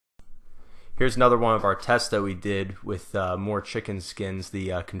Here's another one of our tests that we did with more chicken skins.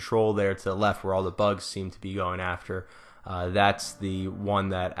 The control there to the left where all the bugs seem to be going after, that's the one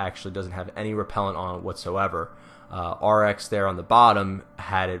that actually doesn't have any repellent on it whatsoever. RX there on the bottom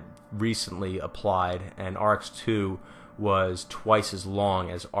had it recently applied, and RX2 was twice as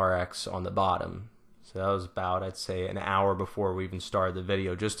long as RX on the bottom. So that was about, I'd say, an hour before we even started the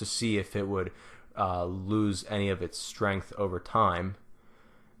video, just to see if it would lose any of its strength over time.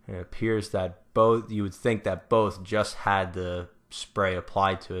 And it appears that both, you would think that both just had the spray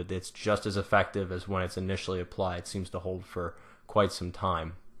applied to it. It's just as effective as when it's initially applied. It seems to hold for quite some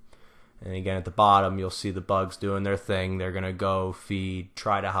time. And again, at the bottom, you'll see the bugs doing their thing. They're going to go feed,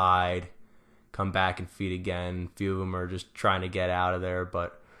 try to hide, come back and feed again. A few of them are just trying to get out of there,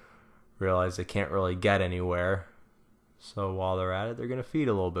 but realize they can't really get anywhere. So while they're at it, they're going to feed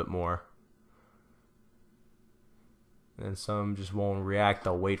a little bit more. And some just won't react.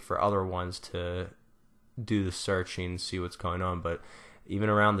 They'll wait for other ones to do the searching, see what's going on. But even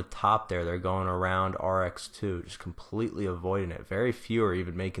around the top there, they're going around RX2, just completely avoiding it. Very few are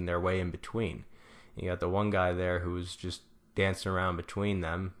even making their way in between. You got the one guy there who was just dancing around between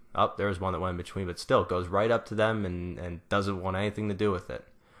them. Oh, there's one that went in between, but still goes right up to them and doesn't want anything to do with it.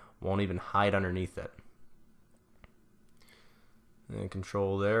 Won't even hide underneath it. And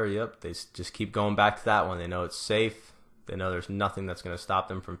control there, yep, they just keep going back to that one. They know it's safe. They know there's nothing that's going to stop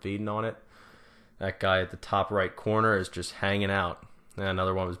them from feeding on it. That guy at the top right corner is just hanging out. And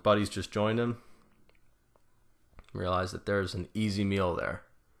another one of his buddies just joined him. Realize that there's an easy meal there.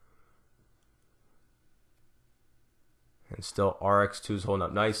 And still RX2's holding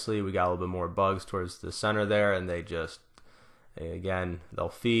up nicely. We got a little bit more bugs towards the center there, and they just, again, they'll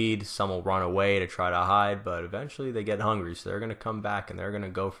feed. Some will run away to try to hide, but eventually they get hungry, so they're going to come back and they're going to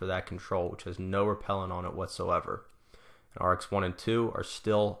go for that control, which has no repellent on it whatsoever. And RX1 and 2 are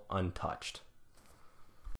still untouched.